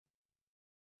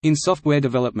In software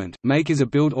development, Make is a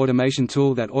build automation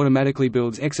tool that automatically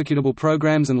builds executable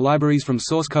programs and libraries from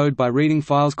source code by reading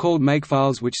files called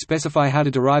makefiles which specify how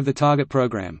to derive the target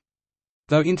program.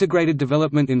 Though integrated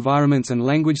development environments and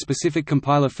language-specific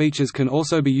compiler features can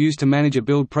also be used to manage a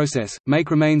build process,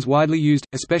 Make remains widely used,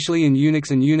 especially in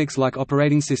Unix and Unix-like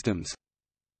operating systems.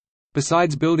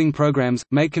 Besides building programs,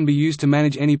 Make can be used to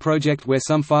manage any project where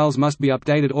some files must be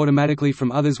updated automatically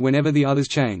from others whenever the others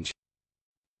change.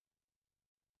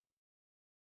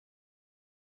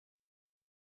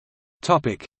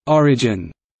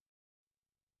 Origin.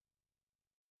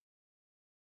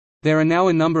 There are now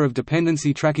a number of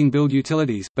dependency tracking build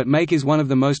utilities, but Make is one of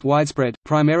the most widespread,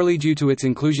 primarily due to its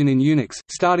inclusion in Unix,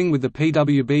 starting with the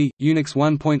PWB, Unix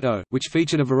 1.0, which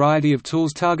featured a variety of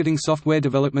tools targeting software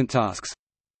development tasks.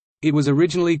 It was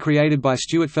originally created by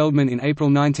Stuart Feldman in April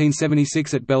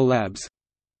 1976 at Bell Labs.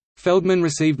 Feldman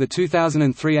received the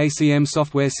 2003 ACM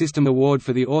Software System Award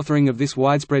for the authoring of this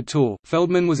widespread tool.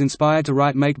 Feldman was inspired to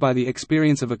write Make by the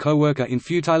experience of a coworker in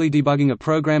futilely debugging a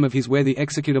program of his where the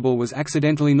executable was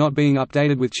accidentally not being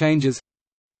updated with changes.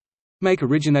 Make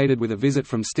originated with a visit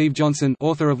from Steve Johnson,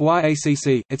 author of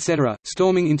YACC, etc.,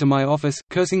 storming into my office,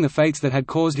 cursing the fates that had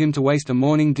caused him to waste a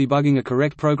morning debugging a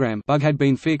correct program. Bug had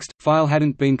been fixed, file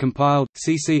hadn't been compiled,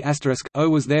 CC*O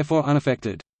was therefore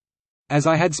unaffected. As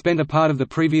I had spent a part of the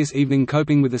previous evening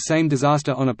coping with the same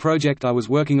disaster on a project I was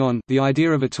working on, the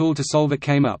idea of a tool to solve it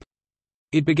came up.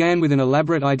 It began with an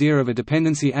elaborate idea of a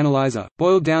dependency analyzer,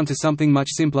 boiled down to something much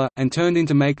simpler, and turned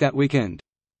into Make that weekend.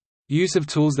 Use of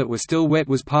tools that were still wet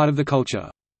was part of the culture.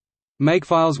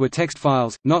 Makefiles were text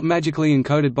files, not magically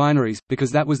encoded binaries,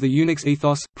 because that was the Unix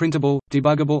ethos: printable,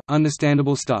 debuggable,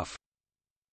 understandable stuff.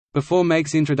 Before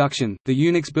Make's introduction, the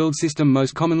Unix build system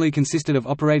most commonly consisted of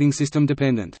operating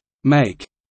system-dependent make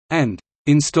and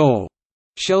install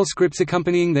shell scripts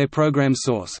accompanying their program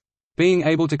source. Being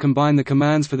able to combine the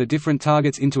commands for the different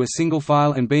targets into a single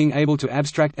file and being able to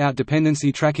abstract out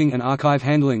dependency tracking and archive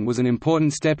handling was an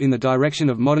important step in the direction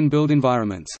of modern build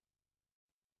environments.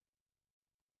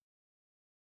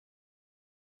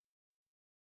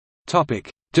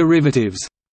 Derivatives.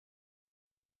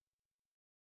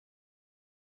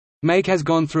 Make has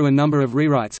gone through a number of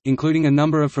rewrites, including a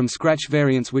number of from-scratch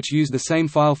variants which use the same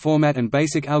file format and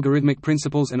basic algorithmic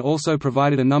principles, and also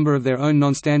provided a number of their own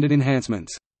non-standard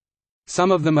enhancements.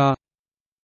 Some of them are: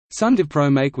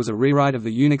 SunDivPro Make was a rewrite of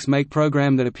the Unix Make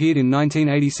program that appeared in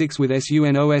 1986 with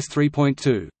SUNOS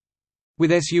 3.2. With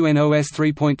SUNOS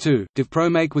 3.2,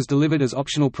 DivPro Make was delivered as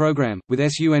optional program. With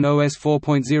SUNOS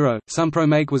 4.0, SunPro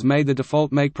Make was made the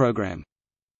default Make program.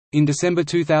 In December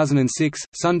 2006,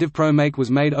 SunDivPro Make was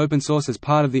made open source as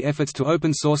part of the efforts to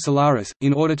open source Solaris,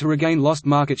 in order to regain lost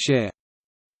market share.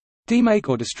 DMake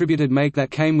or distributed Make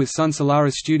that came with Sun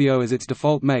Solaris Studio as its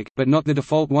default Make, but not the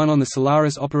default one on the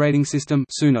Solaris operating system,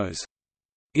 Sunos.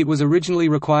 It was originally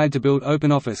required to build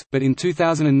OpenOffice, but in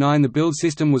 2009 the build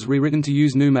system was rewritten to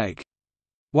use GNU Make.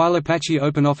 While Apache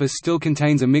OpenOffice still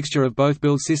contains a mixture of both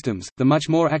build systems, the much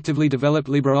more actively developed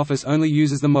LibreOffice only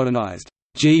uses the modernized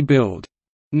G-build.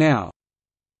 Now,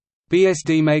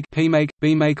 BSD Make, PMake,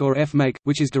 BMake or FMake,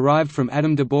 which is derived from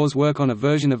Adam de Boer's work on a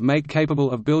version of Make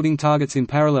capable of building targets in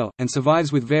parallel, and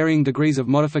survives with varying degrees of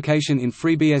modification in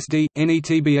FreeBSD,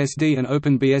 NetBSD and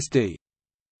OpenBSD.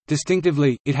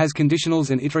 Distinctively, it has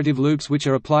conditionals and iterative loops which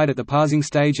are applied at the parsing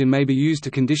stage and may be used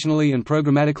to conditionally and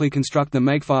programmatically construct the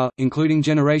makefile, including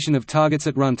generation of targets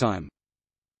at runtime.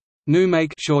 GNU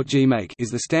Make, short G-Make,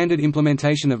 is the standard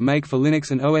implementation of Make for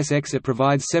Linux and OS X. It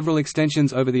provides several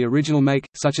extensions over the original Make,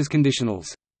 such as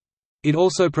conditionals. It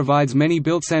also provides many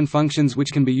built-in functions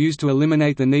which can be used to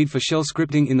eliminate the need for shell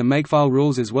scripting in the makefile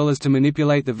rules, as well as to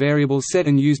manipulate the variables set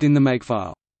and used in the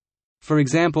makefile. For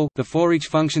example, the forEach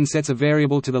function sets a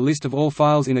variable to the list of all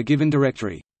files in a given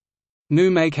directory. GNU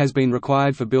Make has been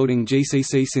required for building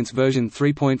GCC since version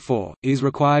 3.4, it is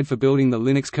required for building the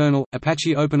Linux kernel,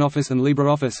 Apache OpenOffice and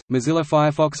LibreOffice, Mozilla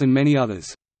Firefox and many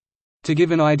others. To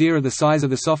give an idea of the size of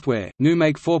the software, GNU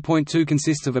Make 4.2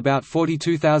 consists of about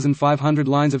 42,500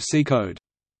 lines of C code.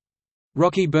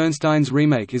 Rocky Bernstein's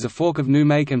Remake is a fork of GNU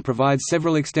Make and provides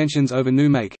several extensions over GNU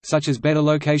Make, such as better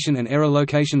location and error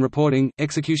location reporting,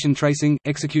 execution tracing,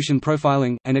 execution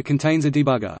profiling, and it contains a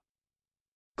debugger.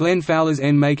 Glenn Fowler's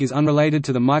NMake is unrelated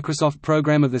to the Microsoft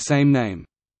program of the same name.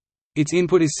 Its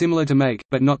input is similar to Make,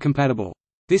 but not compatible.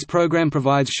 This program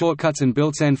provides shortcuts and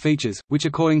built-in features, which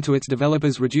according to its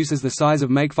developers reduces the size of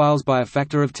makefiles by a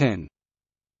factor of 10.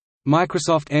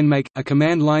 Microsoft NMake, a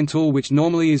command line tool which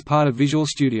normally is part of Visual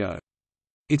Studio.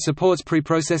 It supports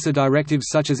preprocessor directives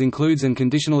such as includes and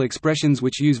conditional expressions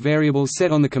which use variables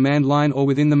set on the command line or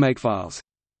within the makefiles.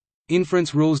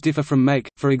 Inference rules differ from make,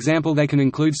 for example they can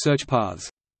include search paths.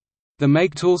 The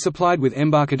Make tool supplied with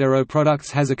Embarcadero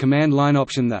products has a command line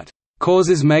option that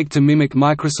causes Make to mimic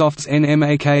Microsoft's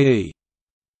NMAKE.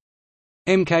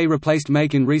 MK replaced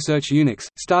Make in Research Unix,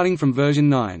 starting from version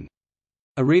 9.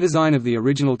 A redesign of the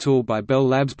original tool by Bell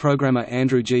Labs programmer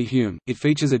Andrew G. Hume, it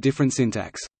features a different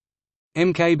syntax.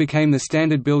 MK became the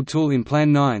standard build tool in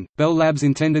Plan 9. Bell Labs'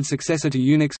 intended successor to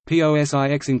Unix,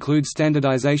 POSIX includes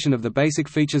standardization of the basic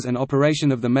features and operation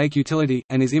of the Make utility,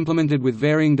 and is implemented with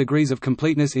varying degrees of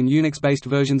completeness in Unix-based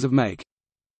versions of Make.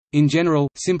 In general,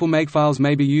 simple makefiles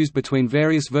may be used between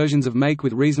various versions of Make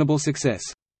with reasonable success.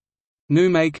 GNU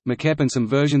Make, Makep and some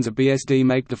versions of BSD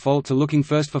Make default to looking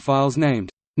first for files named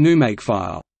GNU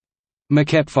Makefile,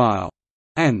 Makefile,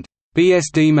 and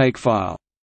BSD Makefile,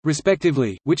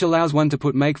 respectively, which allows one to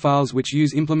put makefiles which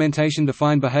use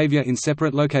implementation-defined behavior in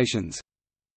separate locations.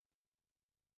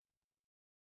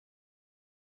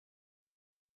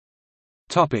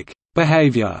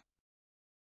 Behavior.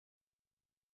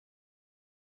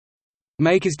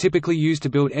 Make is typically used to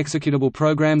build executable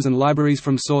programs and libraries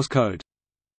from source code.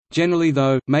 Generally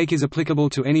though, Make is applicable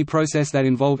to any process that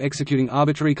involve executing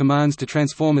arbitrary commands to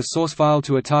transform a source file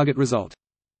to a target result.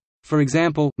 For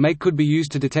example, Make could be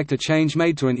used to detect a change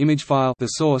made to an image file, the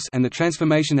source, and the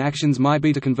transformation actions might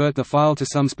be to convert the file to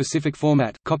some specific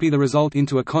format, copy the result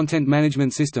into a content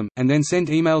management system, and then send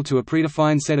email to a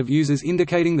predefined set of users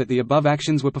indicating that the above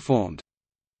actions were performed.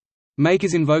 Make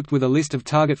is invoked with a list of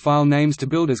target file names to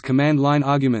build as command line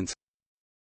arguments.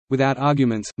 Without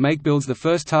arguments, Make builds the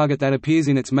first target that appears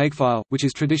in its makefile, which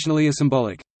is traditionally a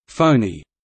symbolic, phony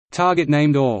target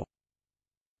named OR.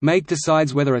 Make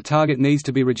decides whether a target needs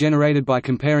to be regenerated by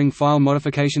comparing file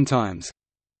modification times.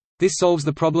 This solves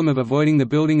the problem of avoiding the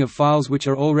building of files which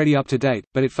are already up to date,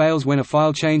 but it fails when a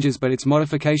file changes but its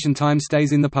modification time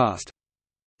stays in the past.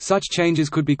 Such changes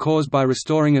could be caused by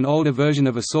restoring an older version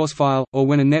of a source file, or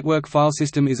when a network file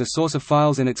system is a source of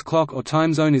files and its clock or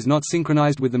time zone is not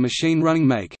synchronized with the machine running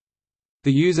Make.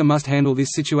 The user must handle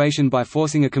this situation by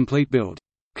forcing a complete build.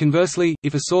 Conversely,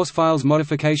 if a source file's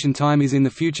modification time is in the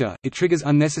future, it triggers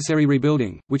unnecessary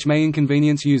rebuilding, which may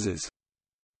inconvenience users.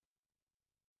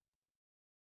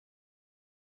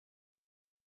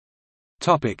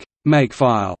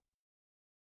 Makefile.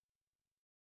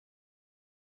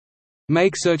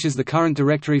 Make searches the current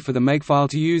directory for the makefile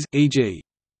to use, e.g.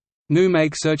 GNU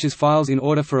Make searches files in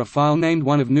order for a file named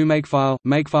one of GNU Makefile,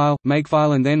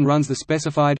 Makefile and then runs the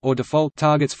specified or default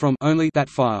targets from only that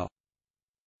file.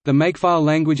 The Makefile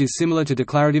language is similar to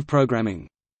declarative programming.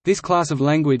 This class of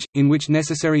language, in which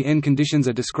necessary end conditions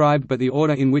are described but the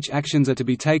order in which actions are to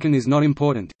be taken is not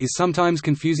important, is sometimes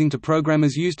confusing to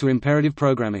programmers used to imperative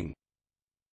programming.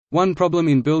 One problem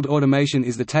in build automation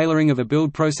is the tailoring of a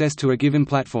build process to a given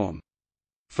platform.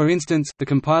 For instance, the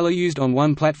compiler used on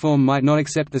one platform might not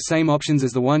accept the same options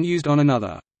as the one used on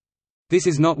another. This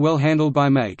is not well handled by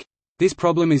Make. This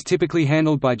problem is typically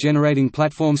handled by generating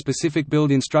platform-specific build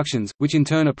instructions, which in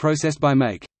turn are processed by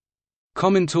Make.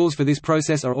 Common tools for this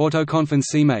process are autoconf and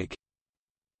CMake.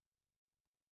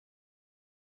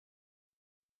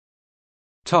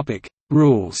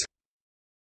 Rules.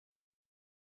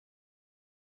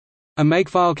 A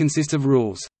makefile consists of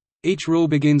rules. Each rule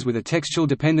begins with a textual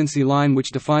dependency line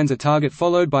which defines a target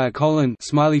followed by a colon,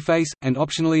 smiley face, and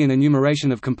optionally an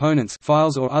enumeration of components,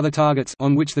 files or other targets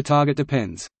on which the target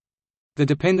depends. The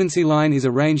dependency line is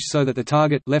arranged so that the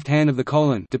target left hand of the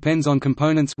colon depends on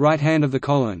components right hand of the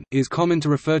colon. It is common to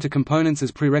refer to components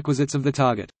as prerequisites of the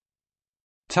target.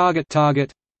 Target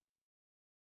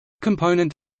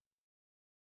component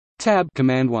tab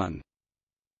command 1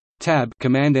 tab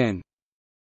command n.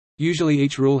 Usually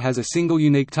each rule has a single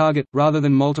unique target rather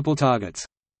than multiple targets.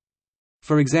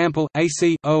 For example, a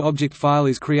C.O object file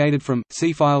is created from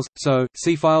C files, so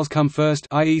C files come first,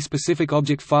 i.e. specific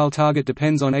object file target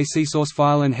depends on a C source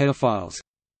file and header files.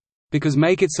 Because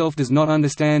Make itself does not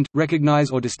understand, recognize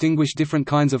or distinguish different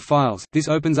kinds of files, this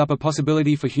opens up a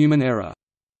possibility for human error.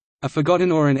 A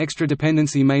forgotten or an extra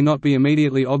dependency may not be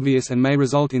immediately obvious and may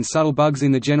result in subtle bugs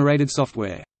in the generated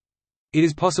software. It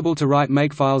is possible to write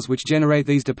makefiles which generate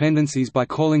these dependencies by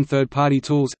calling third-party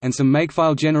tools, and some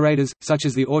makefile generators, such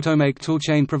as the Automake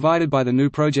toolchain provided by the GNU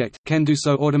project, can do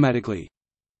so automatically.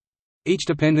 Each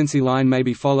dependency line may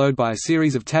be followed by a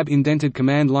series of tab-indented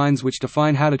command lines which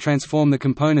define how to transform the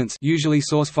components, usually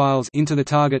source files, into the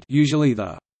target, usually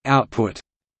the output.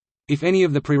 If any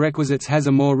of the prerequisites has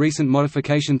a more recent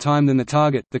modification time than the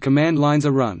target, the command lines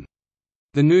are run.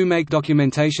 The GNU Make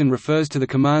documentation refers to the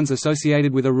commands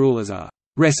associated with a rule as a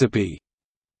recipe.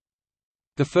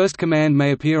 The first command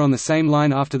may appear on the same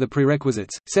line after the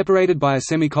prerequisites, separated by a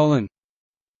semicolon.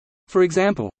 For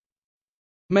example,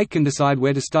 Make can decide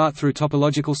where to start through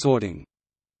topological sorting.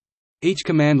 Each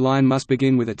command line must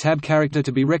begin with a tab character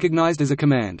to be recognized as a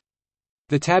command.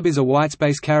 The tab is a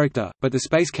whitespace character, but the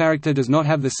space character does not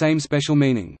have the same special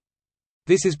meaning.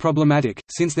 This is problematic,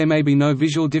 since there may be no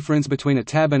visual difference between a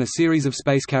tab and a series of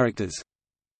space characters.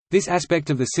 This aspect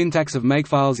of the syntax of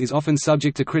makefiles is often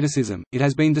subject to criticism. It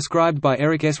has been described by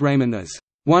Eric S. Raymond as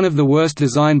one of the worst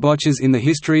design botches in the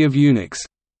history of Unix,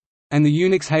 and the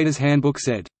Unix Haters Handbook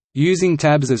said, "Using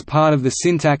tabs as part of the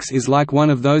syntax is like one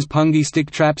of those pungy stick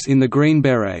traps in the Green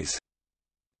Berets."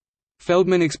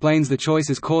 Feldman explains the choice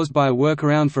is caused by a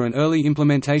workaround for an early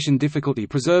implementation difficulty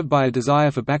preserved by a desire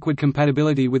for backward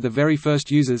compatibility with the very first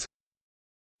users.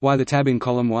 Why the tab in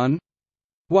column 1?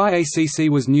 YACC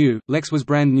was new, Lex was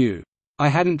brand new. I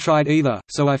hadn't tried either,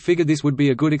 so I figured this would be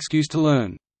a good excuse to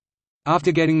learn.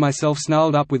 After getting myself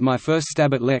snarled up with my first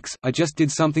stab at Lex, I just did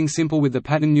something simple with the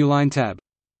pattern newline tab.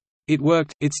 It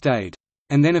worked, it stayed.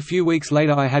 And then a few weeks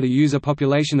later I had a user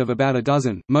population of about a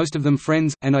dozen, most of them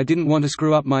friends, and I didn't want to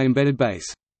screw up my embedded base.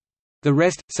 The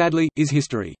rest, sadly, is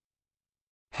history.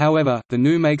 However, the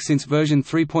new Make since version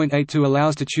 3.82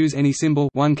 allows to choose any symbol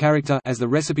one character as the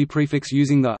recipe prefix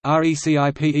using the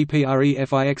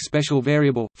RECIPEPREFIX special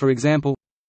variable. For example,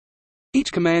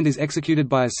 each command is executed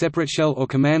by a separate shell or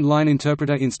command line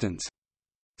interpreter instance.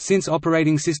 Since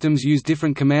operating systems use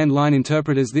different command line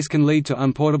interpreters, this can lead to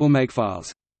unportable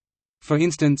makefiles. For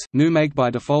instance, GNU Make by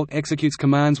default executes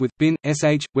commands with bin,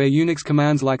 sh, where Unix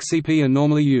commands like cp are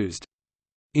normally used.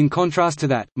 In contrast to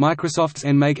that, Microsoft's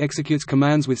nmake executes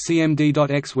commands with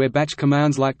cmd.x, where batch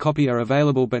commands like copy are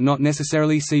available but not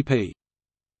necessarily cp.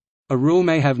 A rule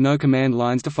may have no command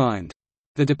lines defined.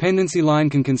 The dependency line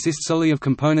can consist solely of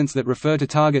components that refer to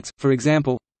targets. For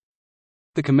example,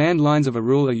 the command lines of a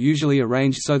rule are usually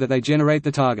arranged so that they generate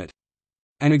the target.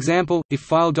 An example, if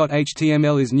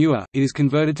file.html is newer, it is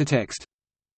converted to text.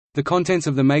 The contents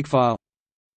of the makefile.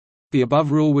 The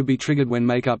above rule would be triggered when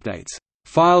make updates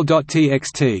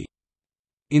file.txt.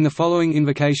 In the following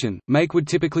invocation, make would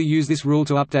typically use this rule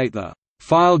to update the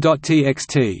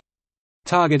file.txt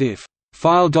target if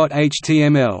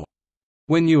file.html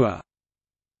when newer.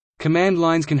 Command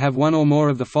lines can have one or more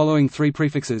of the following three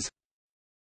prefixes: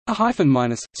 a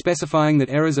 -, specifying that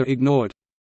errors are ignored;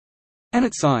 an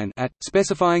 @ at,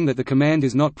 specifying that the command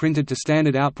is not printed to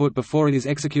standard output before it is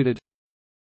executed;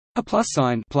 a +,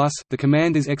 the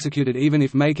command is executed even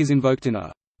if make is invoked in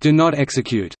a do not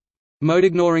execute mode.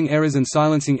 Ignoring errors and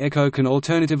silencing echo can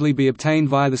alternatively be obtained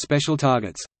via the special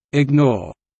targets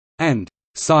ignore and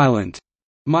silent.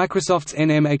 Microsoft's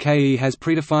NMAKE has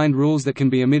predefined rules that can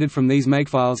be omitted from these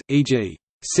makefiles, e.g.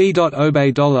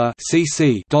 c.obey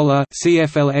 $cc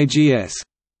 $cflags.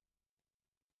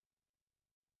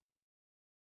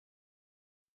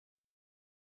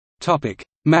 Topic: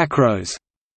 Macros.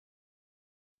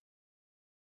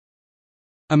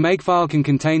 A makefile can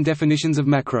contain definitions of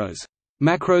macros.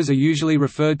 Macros are usually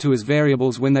referred to as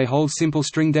variables when they hold simple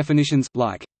string definitions,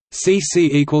 like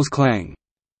cc = clang.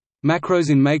 Macros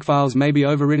in makefiles may be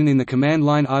overridden in the command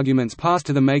line arguments passed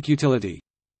to the make utility.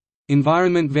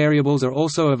 Environment variables are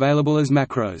also available as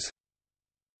macros.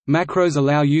 Macros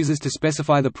allow users to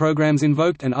specify the programs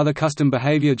invoked and other custom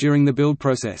behavior during the build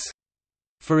process.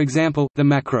 For example, the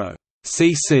macro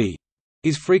cc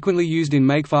is frequently used in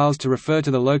makefiles to refer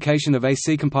to the location of a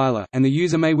C compiler, and the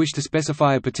user may wish to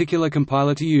specify a particular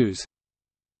compiler to use.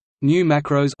 New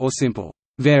macros or simple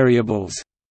variables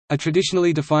are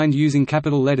traditionally defined using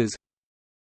capital letters.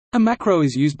 A macro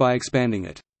is used by expanding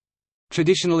it.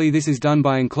 Traditionally this is done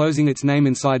by enclosing its name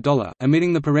inside $.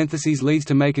 Omitting the parentheses leads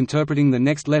to make interpreting the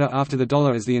next letter after the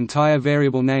 $, as the entire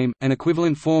variable name. An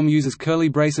equivalent form uses curly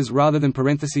braces rather than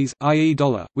parentheses, i.e.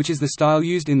 $, which is the style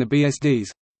used in the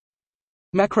BSDs.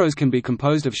 Macros can be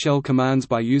composed of shell commands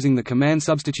by using the command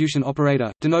substitution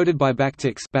operator, denoted by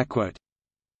backticks.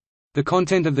 The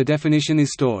content of the definition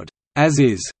is stored as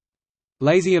is.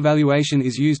 Lazy evaluation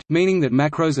is used, meaning that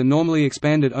macros are normally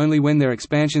expanded only when their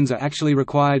expansions are actually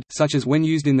required, such as when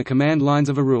used in the command lines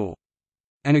of a rule.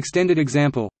 An extended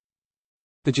example.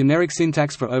 The generic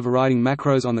syntax for overriding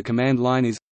macros on the command line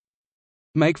is: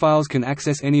 makefiles can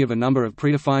access any of a number of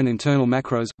predefined internal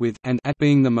macros, with and at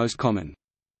being the most common.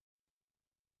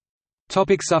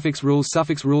 Suffix rules.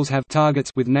 Suffix rules have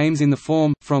targets with names in the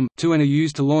form, from, to, and are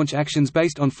used to launch actions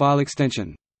based on file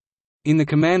extension. In the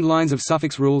command lines of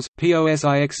suffix rules,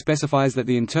 POSIX specifies that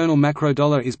the internal macro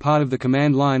 $ is part of the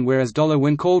command line, whereas $,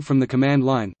 when called from the command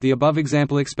line, the above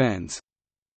example expands.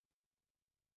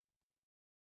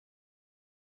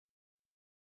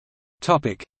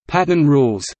 Pattern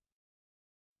rules.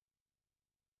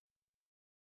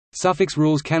 Suffix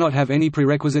rules cannot have any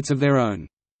prerequisites of their own.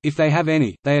 If they have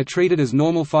any, they are treated as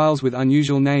normal files with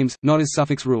unusual names, not as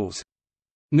suffix rules.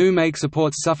 New Make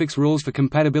supports suffix rules for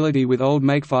compatibility with old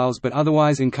Makefiles but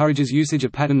otherwise encourages usage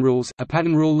of pattern rules. A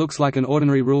pattern rule looks like an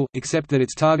ordinary rule, except that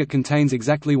its target contains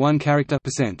exactly one character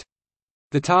 %.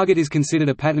 The target is considered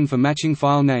a pattern for matching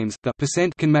file names. The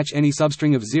 % can match any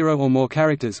substring of 0 or more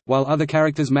characters, while other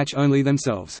characters match only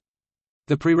themselves.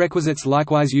 The prerequisites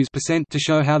likewise use % to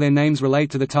show how their names relate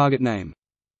to the target name.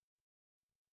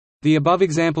 The above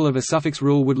example of a suffix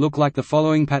rule would look like the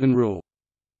following pattern rule.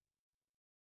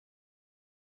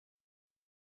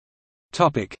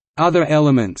 Other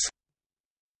elements.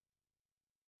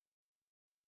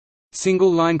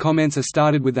 Single-line comments are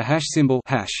started with the hash symbol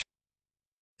hash.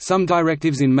 Some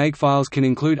directives in Makefiles can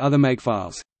include other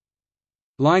Makefiles.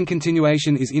 Line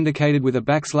continuation is indicated with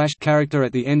a / character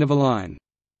at the end of a line.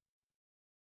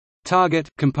 Target,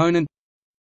 component,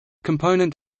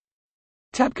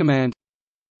 tap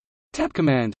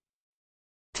command,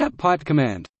 tap pipe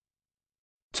command.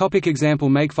 Example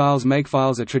Makefiles.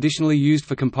 Makefiles are traditionally used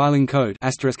for compiling code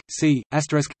 *c,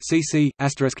 *cc,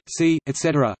 *c,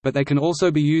 etc., but they can also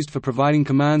be used for providing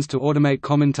commands to automate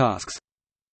common tasks.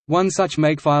 One such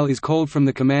makefile is called from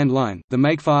the command line. The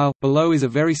makefile below is a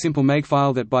very simple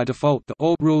makefile that by default the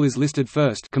all rule is listed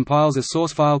first, compiles a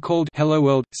source file called Hello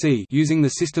World C using the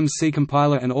system's C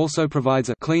compiler, and also provides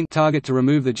a clean target to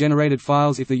remove the generated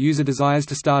files if the user desires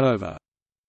to start over.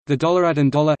 The $@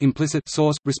 and $implicit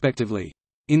source, respectively.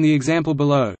 In the example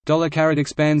below, $*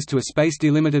 expands to a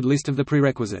space-delimited list of the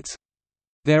prerequisites.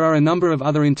 There are a number of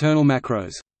other internal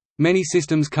macros. Many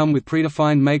systems come with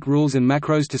predefined make rules and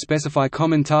macros to specify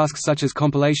common tasks such as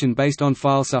compilation based on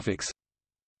file suffix.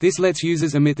 This lets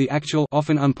users omit the actual,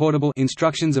 often unportable,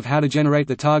 instructions of how to generate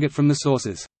the target from the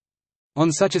sources.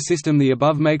 On such a system, the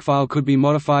above makefile could be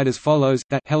modified as follows: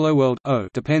 that Hello World O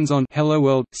depends on Hello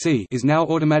World C is now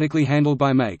automatically handled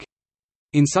by make.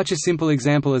 In such a simple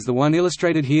example as the one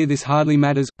illustrated here, this hardly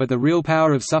matters, but the real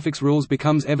power of suffix rules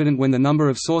becomes evident when the number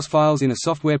of source files in a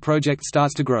software project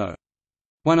starts to grow.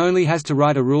 One only has to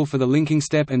write a rule for the linking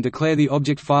step and declare the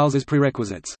object files as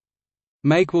prerequisites.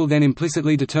 Make will then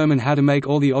implicitly determine how to make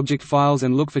all the object files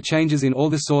and look for changes in all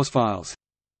the source files.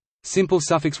 Simple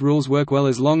suffix rules work well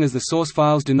as long as the source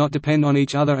files do not depend on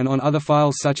each other and on other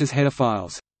files such as header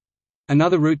files.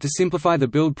 Another route to simplify the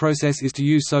build process is to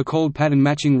use so-called pattern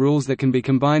matching rules that can be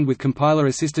combined with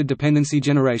compiler-assisted dependency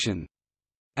generation.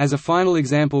 As a final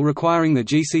example requiring the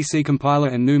GCC compiler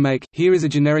and new make, here is a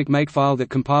generic makefile that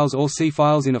compiles all C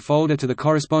files in a folder to the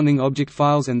corresponding object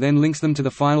files and then links them to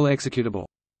the final executable.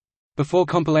 Before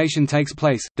compilation takes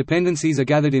place, dependencies are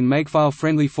gathered in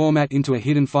makefile-friendly format into a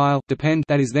hidden file, depend,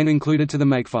 that is then included to the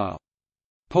makefile.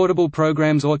 Portable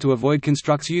programs ought to avoid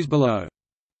constructs used below.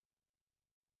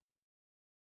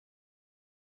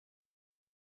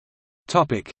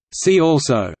 See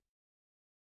also: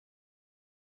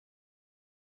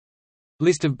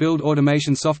 List of build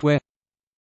automation software,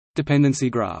 Dependency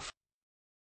graph.